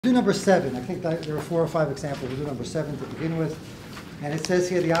Do number 7. I think that there are 4 or 5 examples. We'll do number 7 to begin with. And it says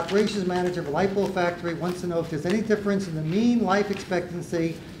here, the operations manager of a light bulb factory wants to know if there's any difference in the mean life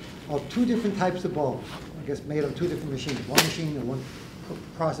expectancy of 2 different types of bulbs. I guess made on 2 different machines. One machine and one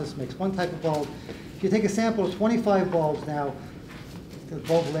process makes one type of bulb. If you take a sample of 25 bulbs now, the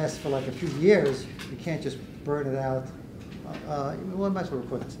bulb lasts for like a few years. You can't just burn it out. Well, I might as well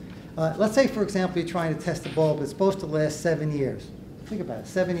record this. Let's say, for example, you're trying to test a bulb that's supposed to last 7 years. Think about it,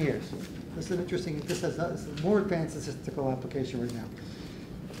 7 years. This is interesting. This is a more advanced statistical application right now.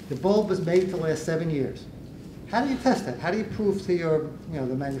 The bulb was made to last 7 years. How do you test that? How do you prove to your, the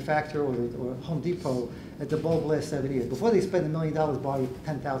manufacturer or Home Depot that the bulb lasts 7 years? Before they spend $1 million buying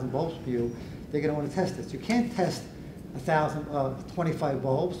 10,000 bulbs for you, they're going to want to test this. You can't test 25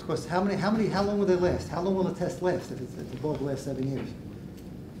 bulbs because how long will they last? How long will the test last if the bulb lasts 7 years?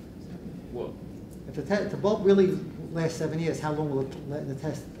 Well, if the bulb really lasts 7 years, how long will the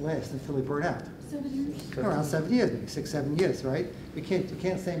test last until they burn out? 7 years. Around 7 years, maybe 6, 7 years, right? You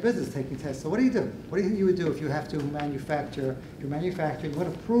can't stay in business taking tests. So what do you do? What do you think you would do if you have to manufacture? You're manufacturing. You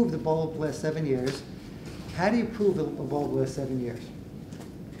want to prove the bulb lasts 7 years. How do you prove the bulb lasts 7 years?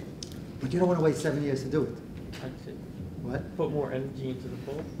 But you don't want to wait 7 years to do it. I'd say What? put more energy into the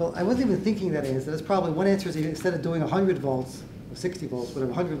bulb. Well, I wasn't even thinking that answer. That's probably one answer is instead of doing 100 volts, 60 volts,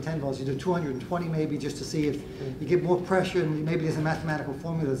 whatever, 110 volts, you do 220 maybe just to see if you get more pressure, and maybe there's a mathematical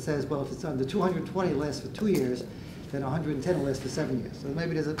formula that says, well, if it's under 220 it lasts for 2 years, then 110 will last for 7 years. So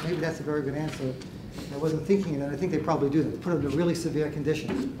maybe that's a very good answer. I wasn't thinking that. I think they probably do that. Put them in really severe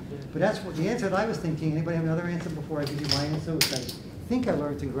conditions. But that's what the answer that I was thinking. Anybody have another answer before I give you my answer? Which I think I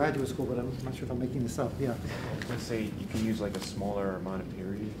learned in graduate school, but I'm not sure if I'm making this up. Yeah. Let's say you can use like a smaller amount of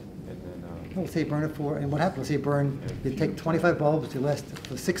period, and then Let's say you burn it for, and what happens? Let's say you take 25 bulbs, they last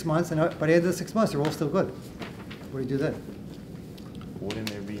for 6 months, and by the end of the 6 months, they're all still good. What do you do then? wouldn't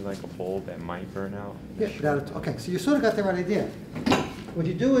there be like a bulb that might burn out? Yeah, okay, so you sort of got the right idea. What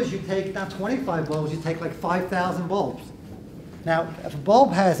you do is you take not 25 bulbs, you take like 5,000 bulbs. Now, if a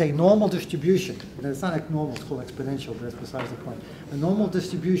bulb has a normal distribution, and it's not like normal, it's called exponential, but that's besides the point. A normal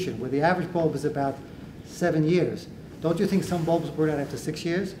distribution, where the average bulb is about 7 years, don't you think some bulbs burn out after 6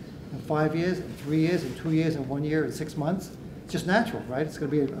 years, and 5 years, and 3 years, and 2 years, and 1 year, and 6 months? It's just natural, right? It's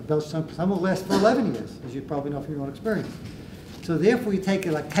going to be some will last for 11 years, as you probably know from your own experience. So therefore, you take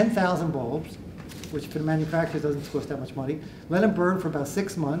like 10,000 bulbs, which for the manufacturer doesn't cost that much money, let them burn for about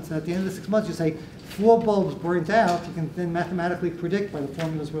 6 months, and at the end of the 6 months, you say 4 bulbs burnt out. You can then mathematically predict by the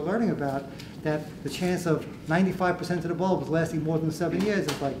formulas we're learning about that the chance of 95% of the bulbs lasting more than 7 years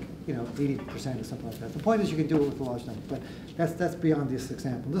is like 80% or something like that. The point is you can do it with a large number, but that's beyond this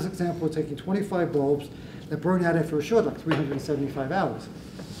example. In this example, we're taking 25 bulbs that burn out after a short, like 375 hours.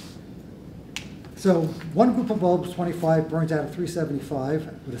 So one group of bulbs, 25, burns out at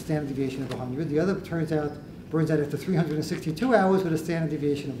 375 with a standard deviation of 100. The other burns out after 362 hours with a standard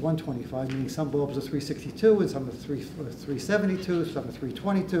deviation of 125, meaning some bulbs are 362 and some are 372, some are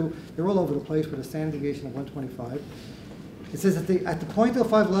 322. They're all over the place with a standard deviation of 125. It says that at the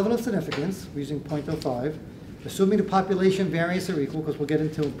 0.05 level of significance, we're using 0.05, assuming the population variance are equal, because we'll get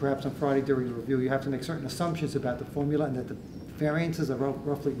into it perhaps on Friday during the review, you have to make certain assumptions about the formula and that the variances are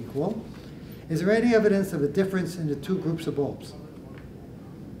roughly equal. Is there any evidence of a difference in the 2 groups of bulbs?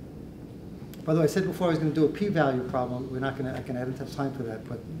 By the way, I said before I was going to do a p-value problem. I don't have time for that,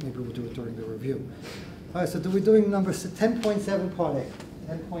 but maybe we'll do it during the review. All right, so we're doing number 10.7 part A.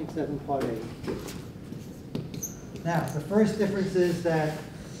 10.7 part A. Now, the first difference is that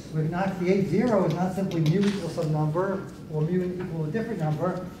the A0 is not simply mu equals some number or mu equal a different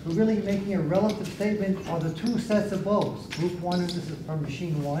number. We're really making a relative statement of the 2 sets of bulbs. Group 1, and this is from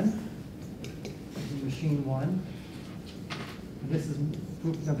machine 1. Machine 1. And this is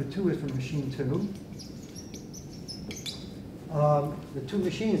group number 2 is from machine 2. The 2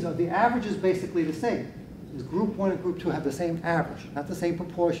 machines, the average is basically the same. Is group 1 and group 2 have the same average, not the same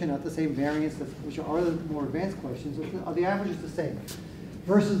proportion, not the same variance, which are the more advanced questions. The average is the same.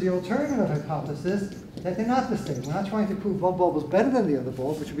 Versus the alternative hypothesis that they're not the same. We're not trying to prove one bulb is better than the other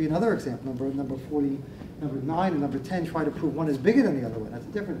bulb, which would be another example. Number 40. Number 9 and number 10 try to prove one is bigger than the other one. That's a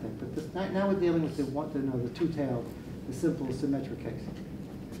different thing. But now we're dealing with the two-tailed, the simple symmetric case.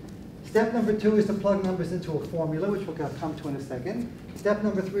 Step number 2 is to plug numbers into a formula, which we'll come to in a second. Step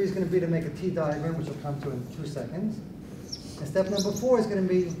number 3 is going to be to make a T-diagram, which we'll come to in 2 seconds. And step number 4 is going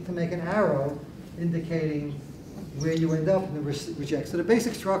to be to make an arrow indicating where you end up in the reject. So the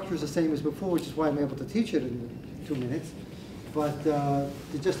basic structure is the same as before, which is why I'm able to teach it in 2 minutes. But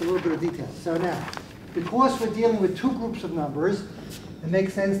just a little bit of detail. So now, because we're dealing with 2 groups of numbers, it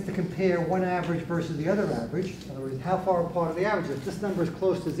makes sense to compare one average versus the other average. In other words, how far apart are the averages? If this number is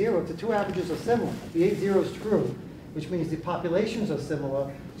close to 0, if the two averages are similar, the 8 0 is true, which means the populations are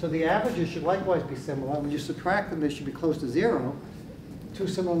similar, so the averages should likewise be similar. When you subtract them, they should be close to 0. Two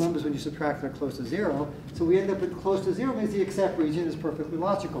similar numbers when you subtract them are close to 0. So we end up with close to 0 means the accept region is perfectly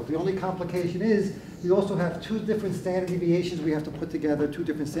logical. The only complication is we also have two different standard deviations we have to put together, two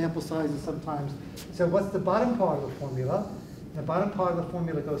different sample sizes sometimes. So what's the bottom part of the formula? The bottom part of the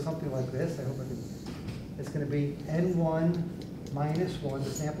formula goes something like this. I hope I can. It's going to be n1 minus 1, the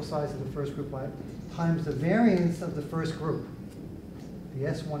sample size of the first group, times the variance of the first group. The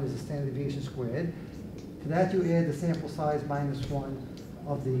S1 is the standard deviation squared. To that you add the sample size minus 1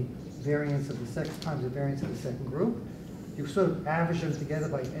 of the variance of the second times the variance of the second group. You sort of average them together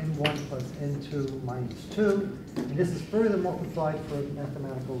by n1 plus n2 minus 2. And this is further multiplied for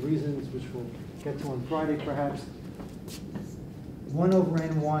mathematical reasons, which we'll get to on Friday perhaps. 1 over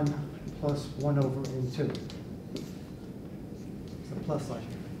n1 plus 1 over n2. It's a plus sign.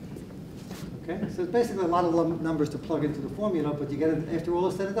 Okay, so it's basically a lot of numbers to plug into the formula, but you get it, after all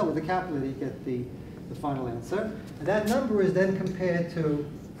is said and done, with the calculator you get the final answer. And that number is then compared to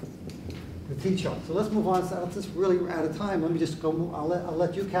the t-chart. So let's move on. So let's really out of time. Let me just go. I'll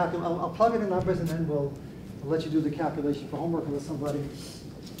let you calculate. I'll plug in the numbers and then I'll let you do the calculation for homework unless somebody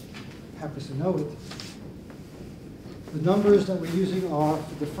happens to know it. The numbers that we're using are,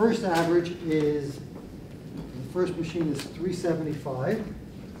 the first average is, the first machine is 375.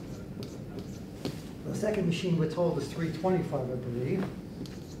 The second machine we're told is 325, I believe.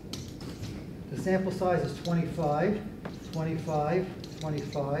 The sample size is 25, 25,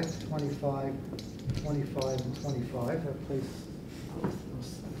 25, 25, 25, and 25. That places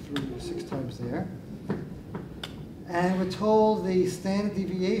those 3 or 6 times there. And we're told the standard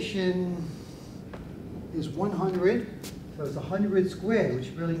deviation is 100. So it's 100 squared,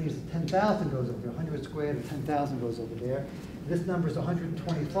 which really means that 10,000 goes over there. 100 squared and 10,000 goes over there. This number is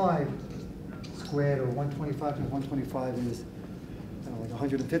 125 squared, or 125 to 125 is like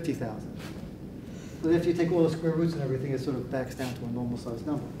 150,000. So if you take all the square roots and everything, it sort of backs down to a normal sized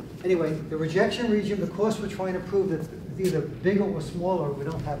number. Anyway, the rejection region, because we're trying to prove that it's either bigger or smaller, we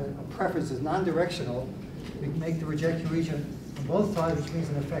don't have a preference, it's non-directional, we can make the rejection region on both sides, which means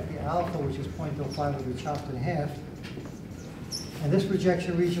in effect the alpha, which is 0.05, will be chopped in half. And this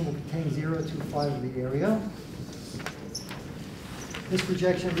rejection region will contain 0 to 5 of the area. This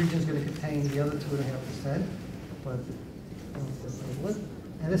rejection region is going to contain the other 2.5%, but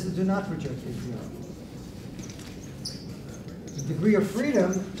and this is do not reject a 0. The degree of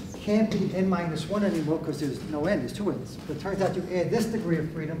freedom can't be n minus 1 anymore because there's no n, there's 2 n's. But it turns out you add this degree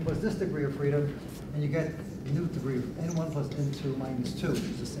of freedom plus this degree of freedom, and you get a new degree of n1 plus n2 minus 2, which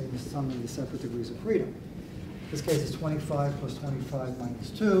is the same as sum of the separate degrees of freedom. In this case, it's 25 plus 25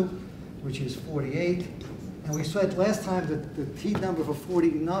 minus 2, which is 48. And we said last time that the t number for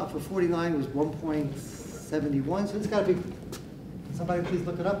 49 was 1.71, so it's got to be, can somebody please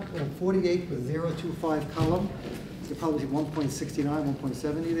look it up? 48 with 0, 2, 5 column. It's probably 1.69,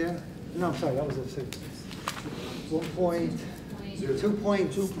 1.70 there. No, I'm sorry, that was a 6. 2.09.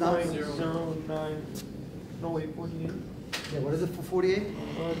 2.09. No, wait, 48. Yeah, what is it for 48?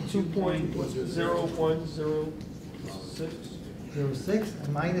 2.0106. 06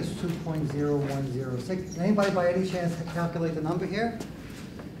 and minus 2.0106. Anybody by any chance calculate the number here?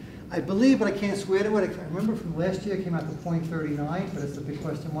 I believe, but I can't swear to it. I remember from last year it came out to 0.39, but it's a big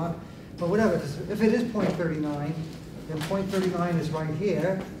question mark. But whatever, if it is 0.39, then 0.39 is right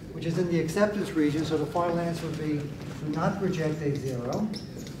here, which is in the acceptance region, so the final answer would be do not reject a 0.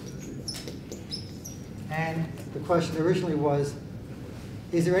 And the question originally was,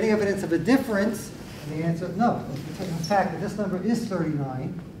 is there any evidence of a difference? And the answer, no. In fact, this number is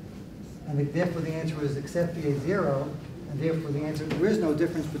 39, and therefore the answer is accept the A0, and therefore the answer, there is no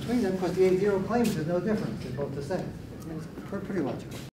difference between them because the A0 claims there's no difference. They're both the same. It's pretty logical.